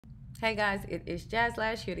Hey guys, it is Jazz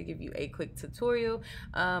Lash here to give you a quick tutorial.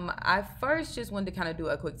 I first just wanted to kind of do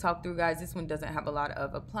a quick talk through, guys. This one doesn't have a lot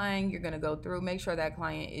of applying. You're going to go through, make sure that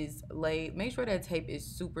client is laid, make sure that tape is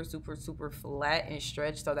super flat and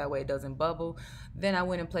stretched so that way it doesn't bubble. Then I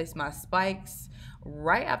went and placed my spikes.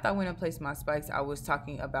 Right after I went and placed my spikes, I was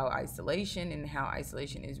talking about isolation and how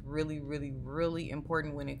isolation is really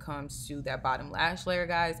important when it comes to that bottom lash layer,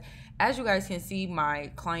 guys. As you guys can see,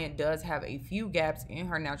 my client does have a few gaps in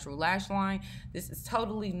her natural lash line. This is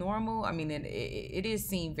totally normal. I mean, it is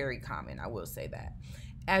seen very common, I will say that.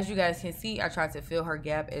 As you guys can see, I tried to fill her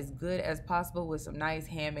gap as good as possible with some nice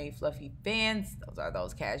handmade fluffy fans. Those are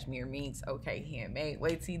those cashmere minks. Okay, handmade.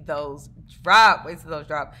 Wait till those drop.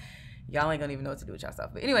 Y'all ain't gonna even know what to do with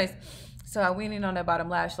yourself. But anyways, so I went in on that bottom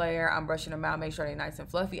lash layer. I'm brushing them out, make sure they're nice and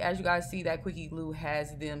fluffy. As you guys see, that quickie glue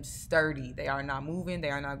has them sturdy. They are not moving. They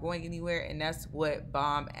are not going anywhere. And that's what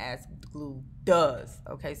bomb ass glue does.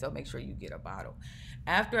 Okay, so make sure you get a bottle.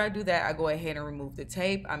 After I do that, I go ahead and remove the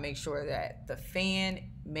tape. I make sure that the fan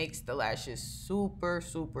makes the lashes super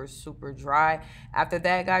dry. After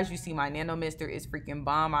that, guys, you see my nano mister is freaking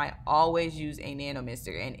bomb. I always use a nano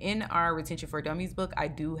mister. And in our Retention for Dummies book, I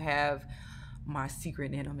do have my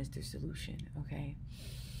secret nano mister solution. Okay,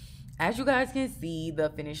 as you guys can see, the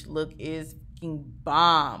finished look is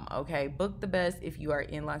bomb. Okay, book the best if you are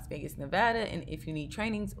in Las Vegas, Nevada, and if you need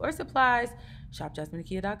trainings or supplies, shop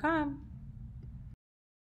JasmineNakia.com.